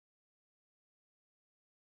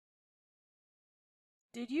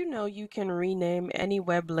Did you know you can rename any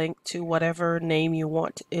web link to whatever name you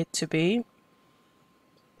want it to be?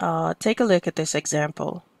 Take a look at this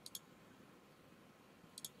example.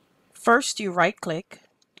 First, you right-click,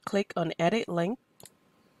 click on Edit Link.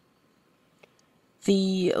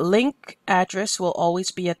 The link address will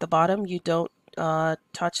always be at the bottom. You don't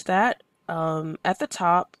touch that. At the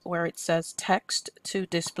top where it says Text to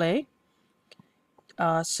Display,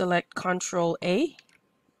 select Control A,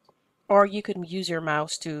 or you can use your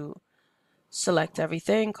mouse to select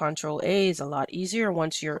everything. Control A is a lot easier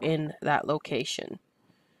once you're in that location.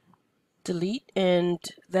 Delete, and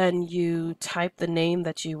then you type the name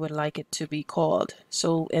that you would like it to be called.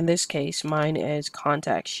 So in this case, mine is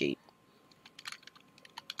Contact Sheet.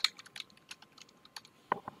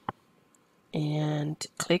 And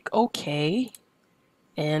click OK,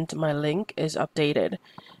 and my link is updated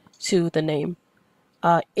to the name.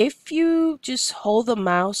 If you just hold the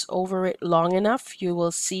mouse over it long enough, you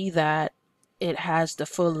will see that it has the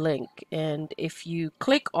full link. And if you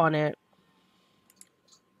click on it,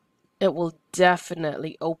 it will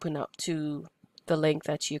definitely open up to the link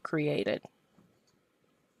that you created.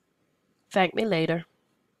 Thank me later.